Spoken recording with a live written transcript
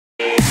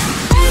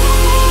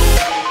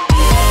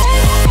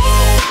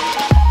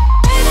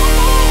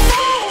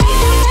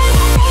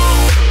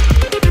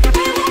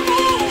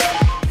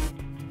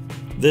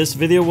This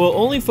video will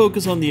only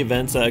focus on the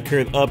events that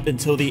occurred up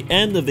until the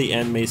end of the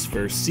anime's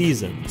first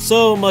season.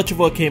 So much of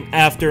what came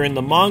after in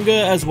the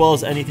manga, as well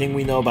as anything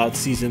we know about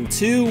season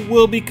 2,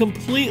 will be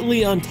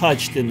completely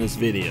untouched in this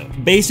video.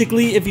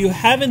 Basically, if you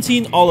haven't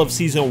seen all of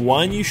season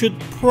 1, you should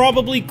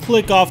probably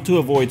click off to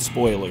avoid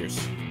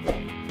spoilers.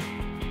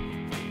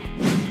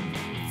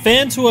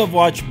 Fans who have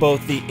watched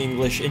both the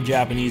English and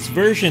Japanese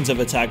versions of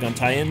Attack on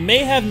Titan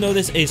may have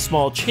noticed a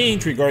small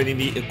change regarding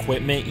the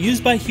equipment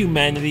used by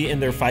humanity in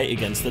their fight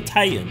against the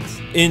Titans.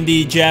 In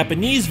the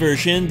Japanese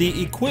version,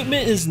 the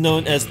equipment is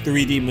known as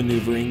 3D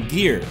maneuvering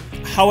gear.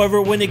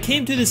 However, when it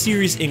came to the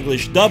series'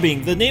 English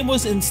dubbing, the name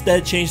was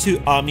instead changed to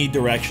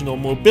Omnidirectional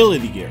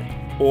Mobility Gear,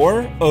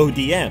 or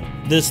ODM.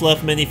 This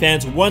left many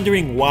fans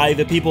wondering why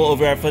the people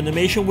over at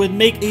Funimation would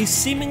make a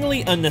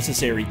seemingly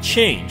unnecessary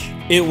change.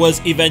 It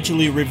was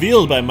eventually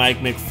revealed by Mike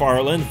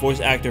McFarlane, voice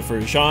actor for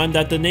Jean,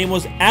 that the name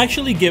was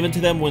actually given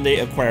to them when they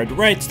acquired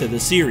rights to the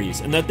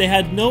series, and that they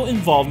had no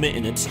involvement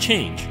in its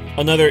change.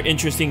 Another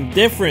interesting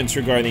difference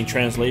regarding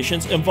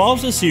translations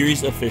involves the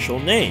series' official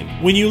name.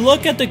 When you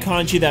look at the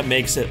kanji that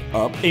makes it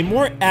up, a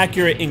more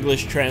accurate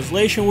English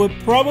translation would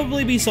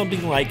probably be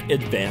something like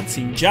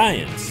Advancing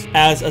Giants,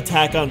 as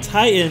Attack on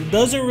Titan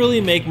doesn't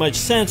really make much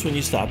sense when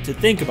you stop to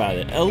think about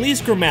it, at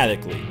least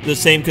grammatically. The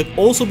same could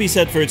also be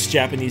said for its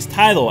Japanese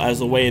title, as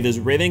the way it is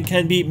written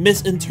can be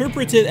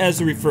misinterpreted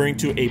as referring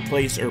to a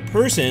place or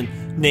person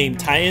named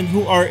Titan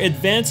who are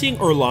advancing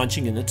or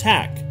launching an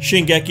attack.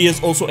 Shingeki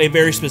is also a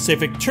very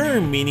specific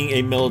term meaning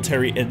a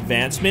military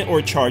advancement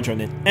or charge on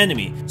an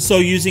enemy, so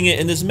using it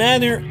in this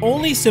manner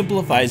only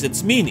simplifies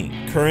its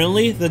meaning.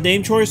 Currently, the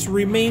name choice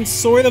remains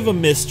sort of a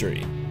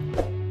mystery.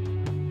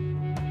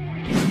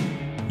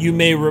 You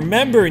may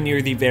remember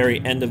near the very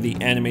end of the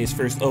anime's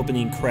first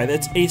opening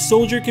credits, a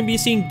soldier can be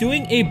seen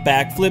doing a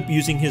backflip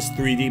using his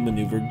 3D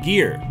maneuver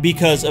gear.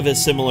 Because of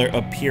his similar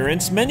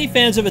appearance, many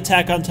fans of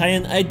Attack on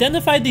Titan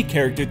identified the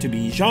character to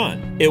be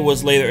Jean. It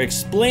was later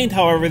explained,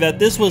 however, that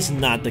this was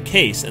not the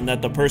case, and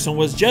that the person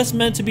was just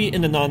meant to be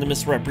an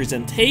anonymous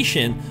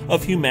representation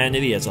of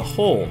humanity as a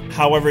whole.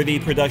 However, the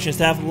production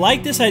staff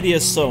liked this idea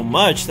so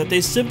much that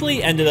they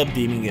simply ended up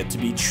deeming it to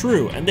be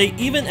true, and they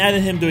even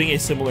added him doing a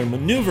similar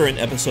maneuver in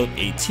episode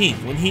 18.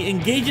 When he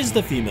engages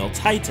the female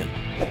Titan.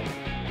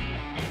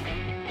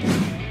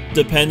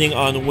 Depending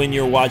on when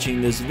you're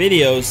watching this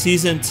video,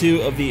 Season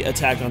 2 of the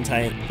Attack on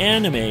Titan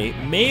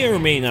anime may or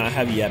may not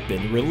have yet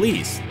been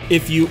released.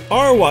 If you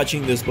are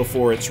watching this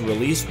before its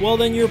release, well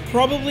then you're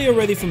probably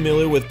already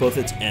familiar with both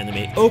its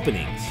anime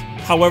openings.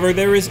 However,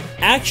 there is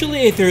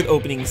actually a third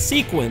opening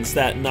sequence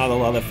that not a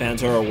lot of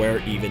fans are aware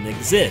even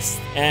exists.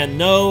 And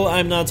no,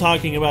 I'm not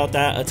talking about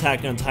that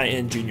Attack on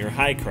Titan Junior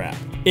High crap.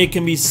 It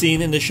can be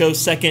seen in the show's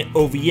second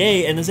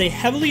OVA and is a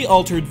heavily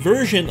altered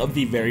version of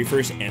the very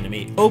first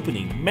anime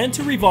opening, meant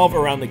to revolve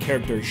around the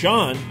character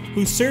Jean,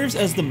 who serves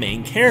as the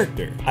main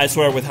character. I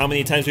swear with how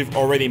many times we've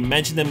already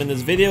mentioned him in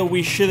this video,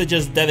 we should have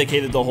just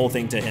dedicated the whole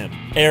thing to him.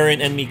 Eren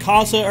and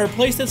Mikasa are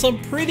placed in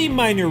some pretty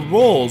minor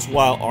roles,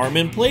 while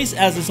Armin plays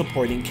as a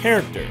supporting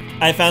character.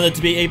 I found it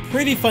to be a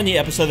pretty funny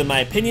episode in my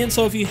opinion,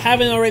 so if you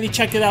haven't already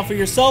checked it out for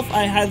yourself,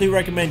 I highly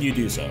recommend you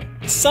do so.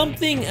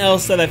 Something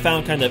else that I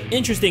found kind of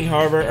interesting,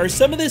 however, are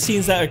some of the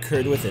scenes that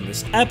occurred within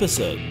this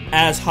episode.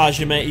 As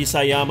Hajime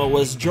Isayama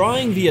was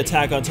drawing the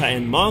Attack on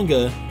Titan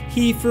manga,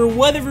 he, for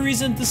whatever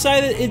reason,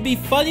 decided it'd be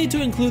funny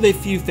to include a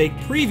few fake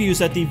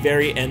previews at the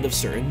very end of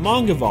certain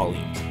manga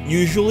volumes,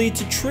 usually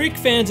to trick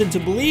fans into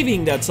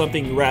believing that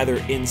something rather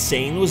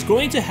insane was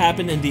going to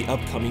happen in the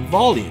upcoming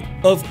volume.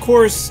 Of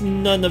course,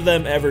 none of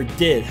them ever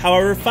did.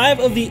 However, 5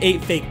 of the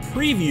 8 fake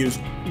previews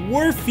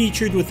were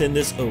featured within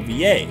this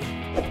OVA.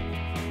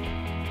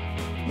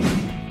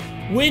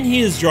 When he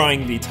is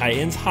drawing the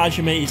Titans,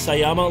 Hajime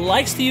Isayama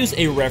likes to use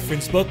a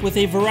reference book with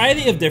a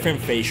variety of different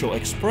facial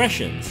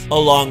expressions.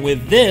 Along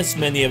with this,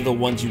 many of the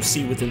ones you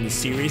see within the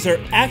series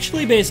are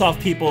actually based off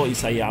people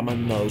Isayama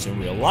knows in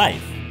real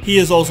life. He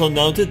is also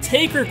known to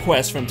take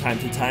requests from time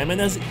to time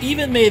and has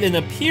even made an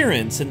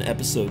appearance in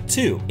episode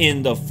 2,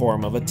 in the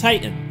form of a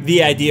Titan.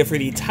 The idea for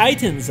the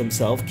Titans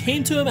themselves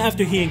came to him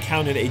after he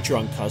encountered a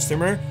drunk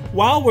customer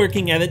while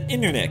working at an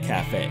internet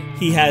cafe.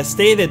 He has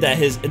stated that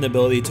his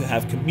inability to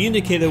have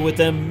communicated with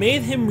them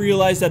made him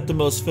realize that the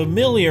most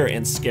familiar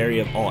and scary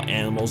of all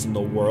animals in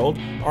the world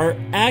are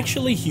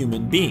actually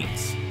human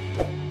beings.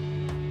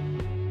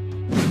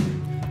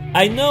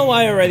 I know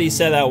I already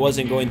said I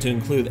wasn't going to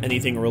include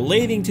anything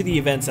relating to the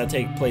events that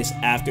take place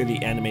after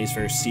the anime's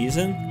first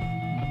season,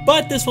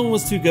 but this one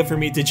was too good for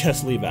me to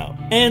just leave out.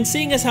 And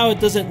seeing as how it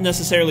doesn't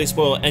necessarily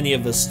spoil any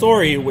of the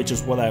story, which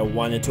is what I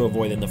wanted to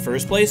avoid in the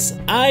first place,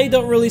 I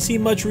don't really see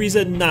much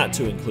reason not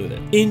to include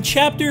it. In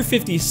chapter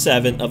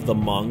 57 of the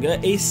manga,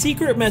 a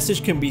secret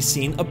message can be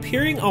seen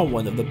appearing on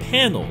one of the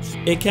panels.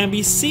 It can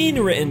be seen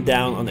written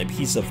down on a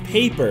piece of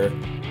paper.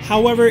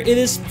 However, it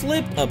is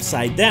flipped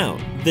upside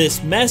down.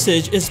 This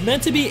message is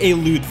meant to be a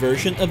lewd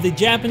version of the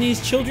Japanese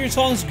children's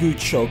songs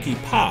Guchoki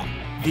Pa.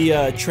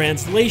 The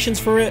translations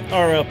for it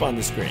are up on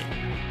the screen.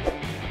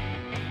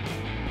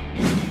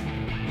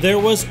 There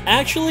was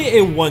actually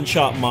a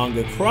one-shot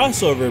manga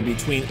crossover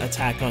between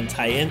Attack on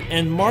Titan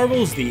and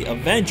Marvel's The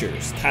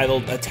Avengers,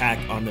 titled Attack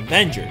on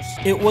Avengers.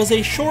 It was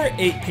a short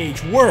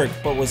 8-page work,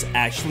 but was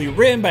actually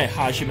written by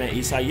Hajime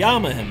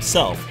Isayama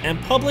himself,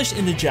 and published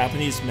in the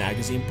Japanese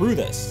magazine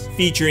Brutus,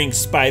 featuring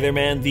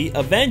Spider-Man, the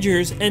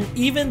Avengers, and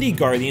even the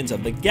Guardians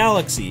of the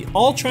Galaxy,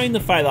 all trying to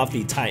fight off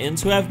the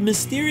Titans who have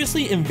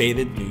mysteriously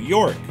invaded New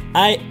York.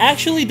 I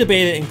actually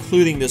debated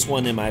including this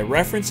one in my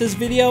references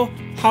video,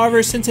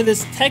 however, since it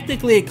is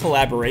technically a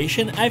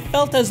collaboration, I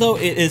felt as though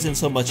it isn't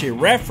so much a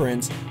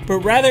reference, but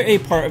rather a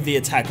part of the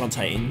Attack on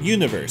Titan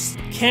universe,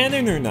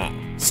 canon or not.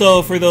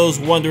 So for those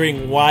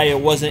wondering why it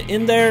wasn't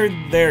in there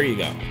you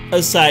go.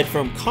 Aside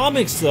from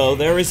comics though,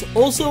 there is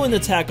also an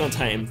Attack on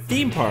Titan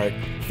theme park,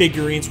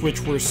 figurines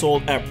which were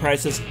sold at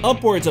prices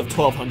upwards of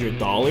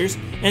 $1,200,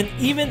 and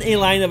even a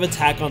line of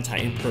Attack on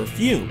Titan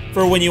perfume.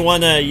 For when you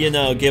wanna,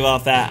 give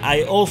off that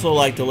 "I also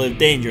like to live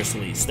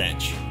dangerously"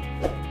 stench.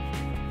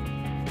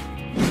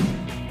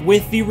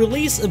 With the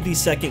release of the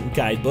second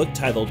guidebook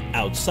titled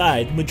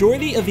Outside,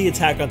 majority of the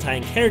Attack on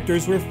Titan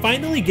characters were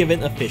finally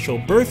given official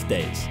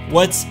birthdays.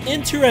 What's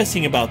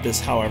interesting about this,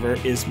 however,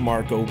 is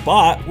Marco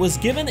Bot was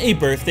given a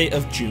birthday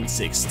of June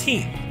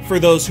 16th. For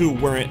those who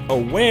weren't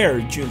aware,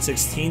 June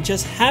 16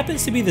 just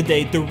happens to be the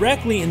day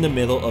directly in the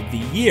middle of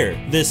the year.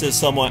 This is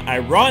somewhat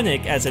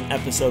ironic as in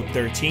episode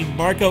 13,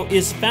 Marco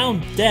is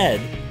found dead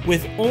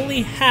with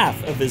only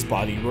half of his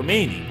body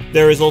remaining.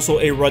 There is also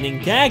a running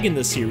gag in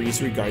the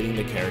series regarding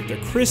the character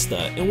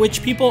Krista, in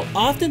which people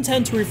often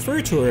tend to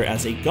refer to her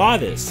as a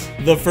goddess.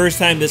 The first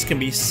time this can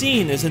be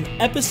seen is in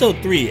episode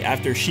 3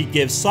 after she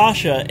gives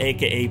Sasha,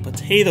 aka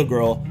Potato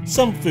Girl,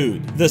 some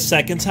food. The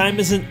second time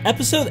is in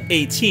episode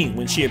 18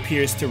 when she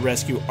appears to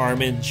rescue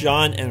Armin,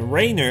 John, and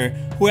Rainer,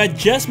 who had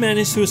just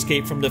managed to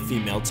escape from the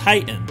female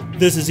Titan.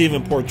 This is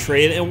even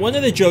portrayed in one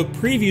of the joke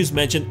previews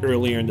mentioned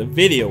earlier in the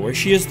video, where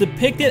she is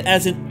depicted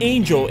as an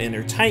angel in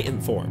her Titan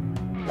form.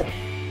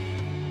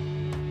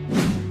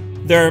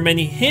 There are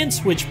many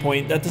hints which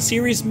point that the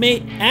series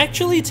may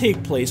actually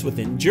take place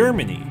within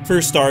Germany.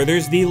 For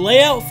starters, the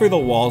layout for the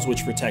walls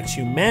which protects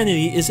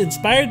humanity is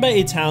inspired by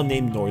a town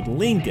named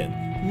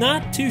Nordlingen.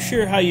 Not too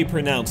sure how you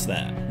pronounce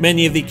that.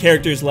 Many of the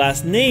characters'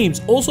 last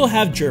names also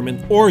have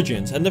German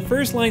origins, and the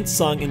first line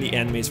sung in the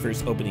anime's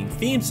first opening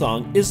theme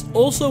song is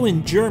also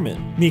in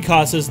German.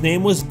 Mikasa's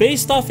name was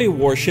based off a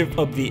warship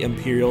of the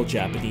Imperial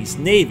Japanese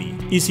Navy.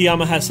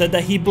 Isayama has said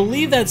that he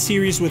believed that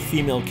series with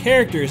female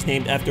characters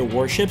named after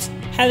warships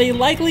had a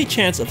likely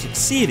chance of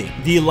succeeding.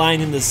 The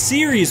line in the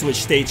series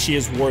which states she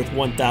is worth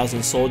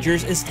 1,000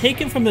 soldiers is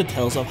taken from the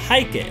Tales of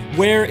Heike,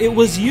 where it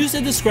was used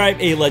to describe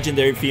a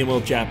legendary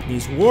female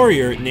Japanese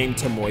warrior named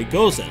Tomoe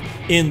Gozen.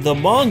 In the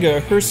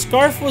manga, her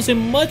scarf was a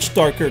much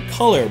darker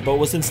color, but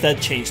was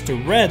instead changed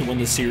to red when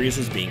the series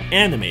was being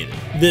animated.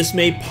 This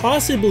may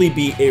possibly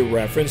be a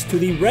reference to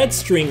the red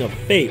string of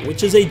fate,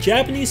 which is a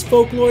Japanese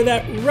folklore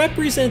that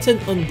represents an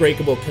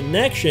unbreakable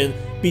connection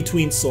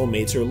between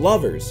soulmates or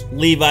lovers.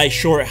 Levi's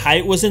short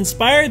height was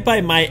inspired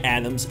by My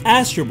Adam's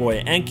Astro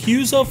Boy and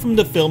Kyuzo from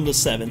the film The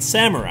Seven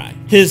Samurai.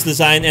 His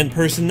design and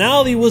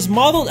personality was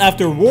modeled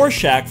after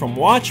Rorschach from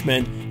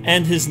Watchmen,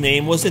 and his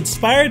name was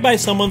inspired by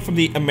someone from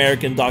the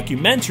American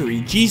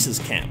documentary Jesus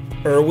Camp.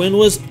 Erwin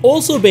was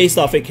also based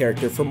off a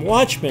character from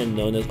Watchmen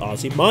known as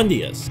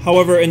Ozymandias.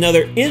 However,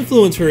 another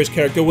influence for his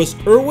character was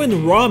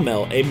Erwin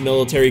Rommel, a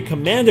military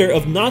commander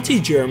of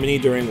Nazi Germany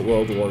during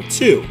World War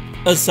II.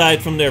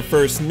 Aside from their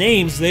first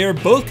names, they are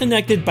both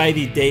connected by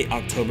the date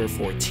October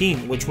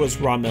 14, which was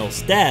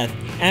Rommel's death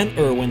and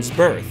Erwin's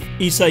birth.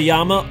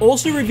 Isayama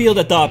also revealed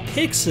that the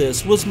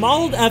Apixis was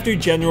modeled after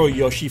General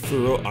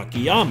Yoshifuro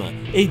Akiyama,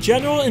 a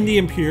general in the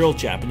Imperial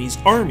Japanese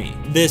Army.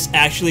 This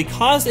actually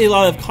caused a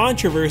lot of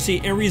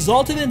controversy and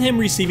resulted in him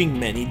receiving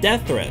many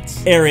death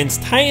threats. Eren's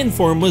Titan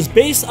form was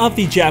based off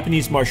the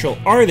Japanese martial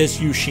artist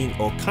Yushin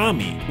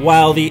Okami,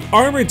 while the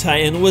Armored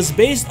Titan was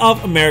based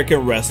off American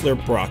wrestler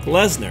Brock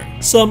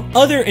Lesnar. Some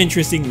other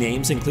interesting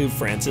names include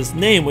Franz's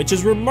name, which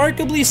is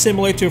remarkably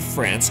similar to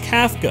Franz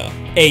Kafka,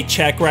 a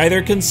Czech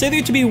writer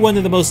considered to be one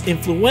of the most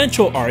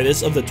influential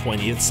artists of the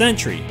 20th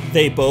century.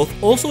 They both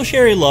also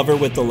share a lover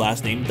with the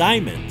last name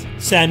Diamond.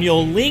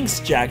 Samuel Lynx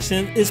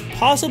Jackson is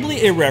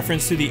possibly a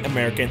reference to the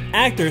American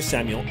actor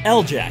Samuel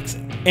L.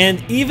 Jackson.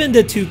 And even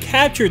the two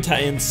captured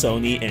Titans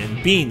Sony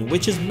and Bean,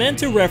 which is meant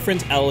to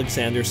reference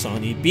Alexander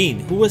Sonny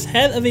Bean, who was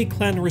head of a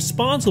clan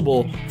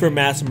responsible for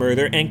mass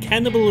murder and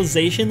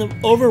cannibalization of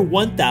over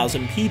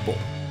 1,000 people.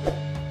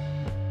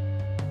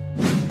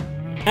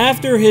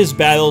 After his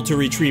battle to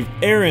retrieve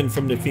Eren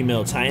from the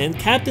female Titan,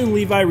 Captain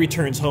Levi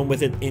returns home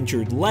with an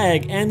injured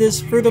leg and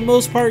is for the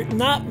most part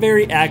not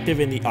very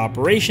active in the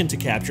operation to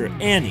capture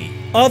Annie,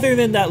 other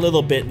than that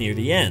little bit near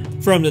the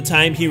end. From the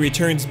time he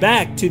returns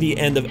back to the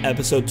end of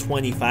episode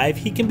 25,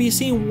 he can be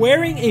seen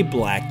wearing a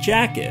black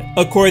jacket.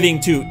 According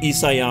to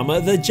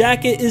Isayama, the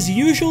jacket is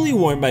usually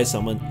worn by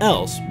someone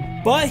else,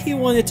 but he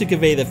wanted to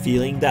convey the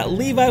feeling that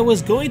Levi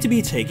was going to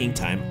be taking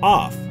time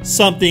off.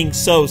 Something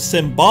so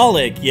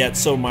symbolic yet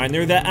so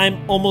minor that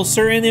I'm almost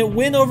certain it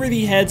went over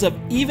the heads of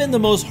even the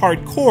most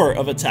hardcore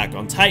of Attack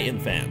on Titan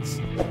fans.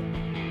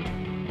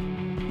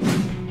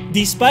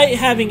 Despite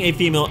having a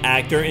female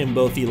actor in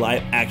both the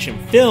live-action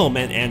film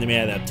and anime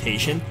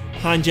adaptation,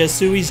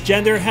 Hanjesui's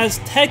gender has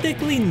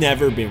technically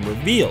never been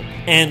revealed,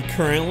 and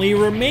currently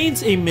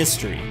remains a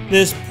mystery.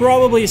 This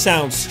probably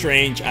sounds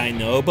strange, I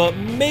know, but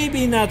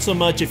maybe not so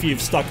much if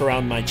you've stuck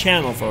around my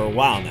channel for a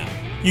while now.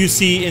 You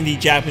see, in the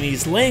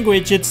Japanese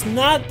language, it's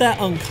not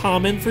that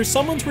uncommon for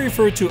someone to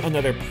refer to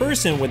another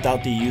person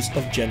without the use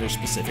of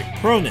gender-specific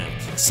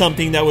pronouns,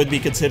 something that would be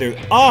considered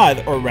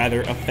odd or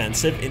rather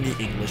offensive in the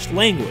English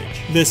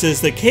language. This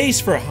is the case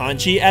for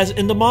Hanji, as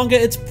in the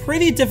manga it's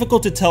pretty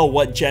difficult to tell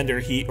what gender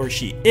he or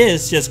she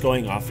is just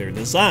going off their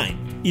design.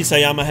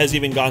 Isayama has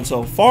even gone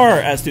so far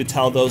as to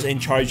tell those in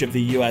charge of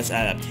the US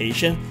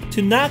adaptation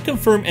to not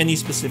confirm any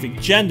specific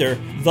gender,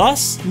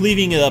 thus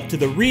leaving it up to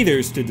the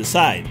readers to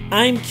decide.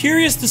 I'm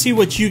curious to see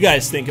what you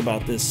guys think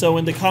about this, so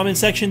in the comment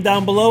section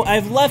down below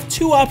I've left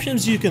 2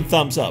 options you can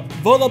thumbs up.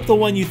 Vote up the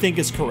one you think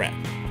is correct.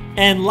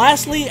 And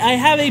lastly, I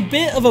have a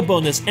bit of a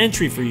bonus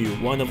entry for you,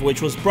 one of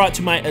which was brought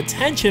to my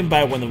attention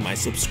by one of my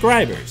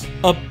subscribers.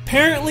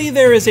 Apparently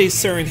there is a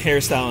certain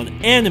hairstyle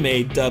in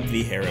anime dubbed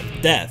the Hair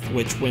of Death,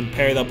 which when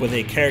paired up with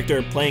a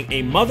character playing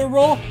a mother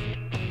role,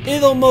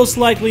 it'll most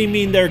likely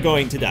mean they're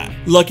going to die.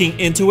 Looking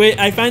into it,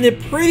 I find it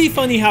pretty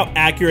funny how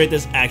accurate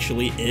this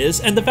actually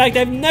is, and the fact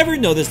I've never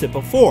noticed it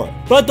before.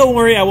 But don't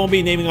worry, I won't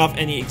be naming off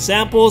any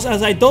examples,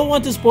 as I don't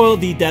want to spoil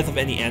the death of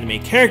any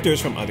anime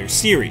characters from other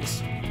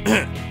series.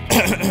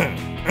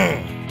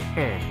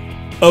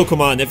 Oh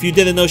come on, if you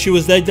didn't know she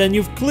was dead, then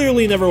you've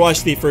clearly never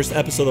watched the first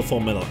episode of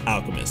Fullmetal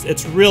Alchemist.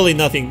 It's really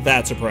nothing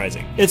that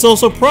surprising. It's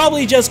also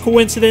probably just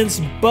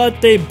coincidence,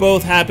 but they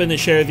both happen to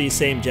share the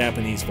same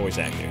Japanese voice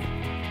actor.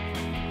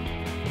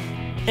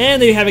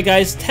 And there you have it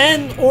guys,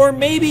 10 or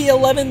maybe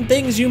 11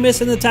 things you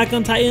miss in Attack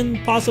on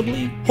Titan,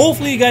 possibly.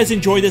 Hopefully you guys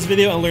enjoyed this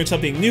video and learned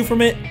something new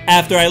from it.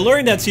 After I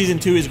learned that Season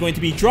 2 is going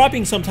to be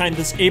dropping sometime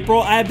this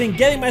April, I have been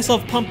getting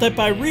myself pumped up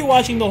by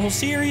rewatching the whole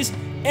series,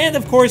 and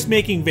of course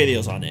making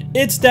videos on it.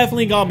 It's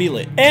definitely gonna be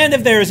lit. And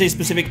if there is a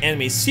specific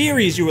anime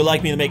series you would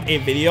like me to make a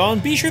video on,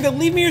 be sure to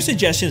leave me your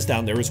suggestions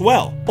down there as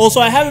well. Also,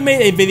 I haven't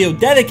made a video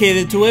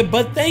dedicated to it,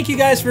 but thank you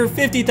guys for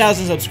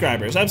 50,000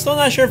 subscribers. I'm still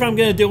not sure if I'm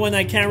gonna do one.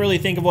 I can't really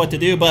think of what to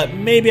do, but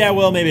maybe I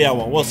will, maybe I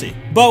won't. We'll see.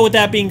 But with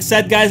that being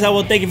said, guys, I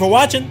will thank you for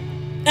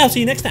watching. I'll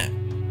see you next time.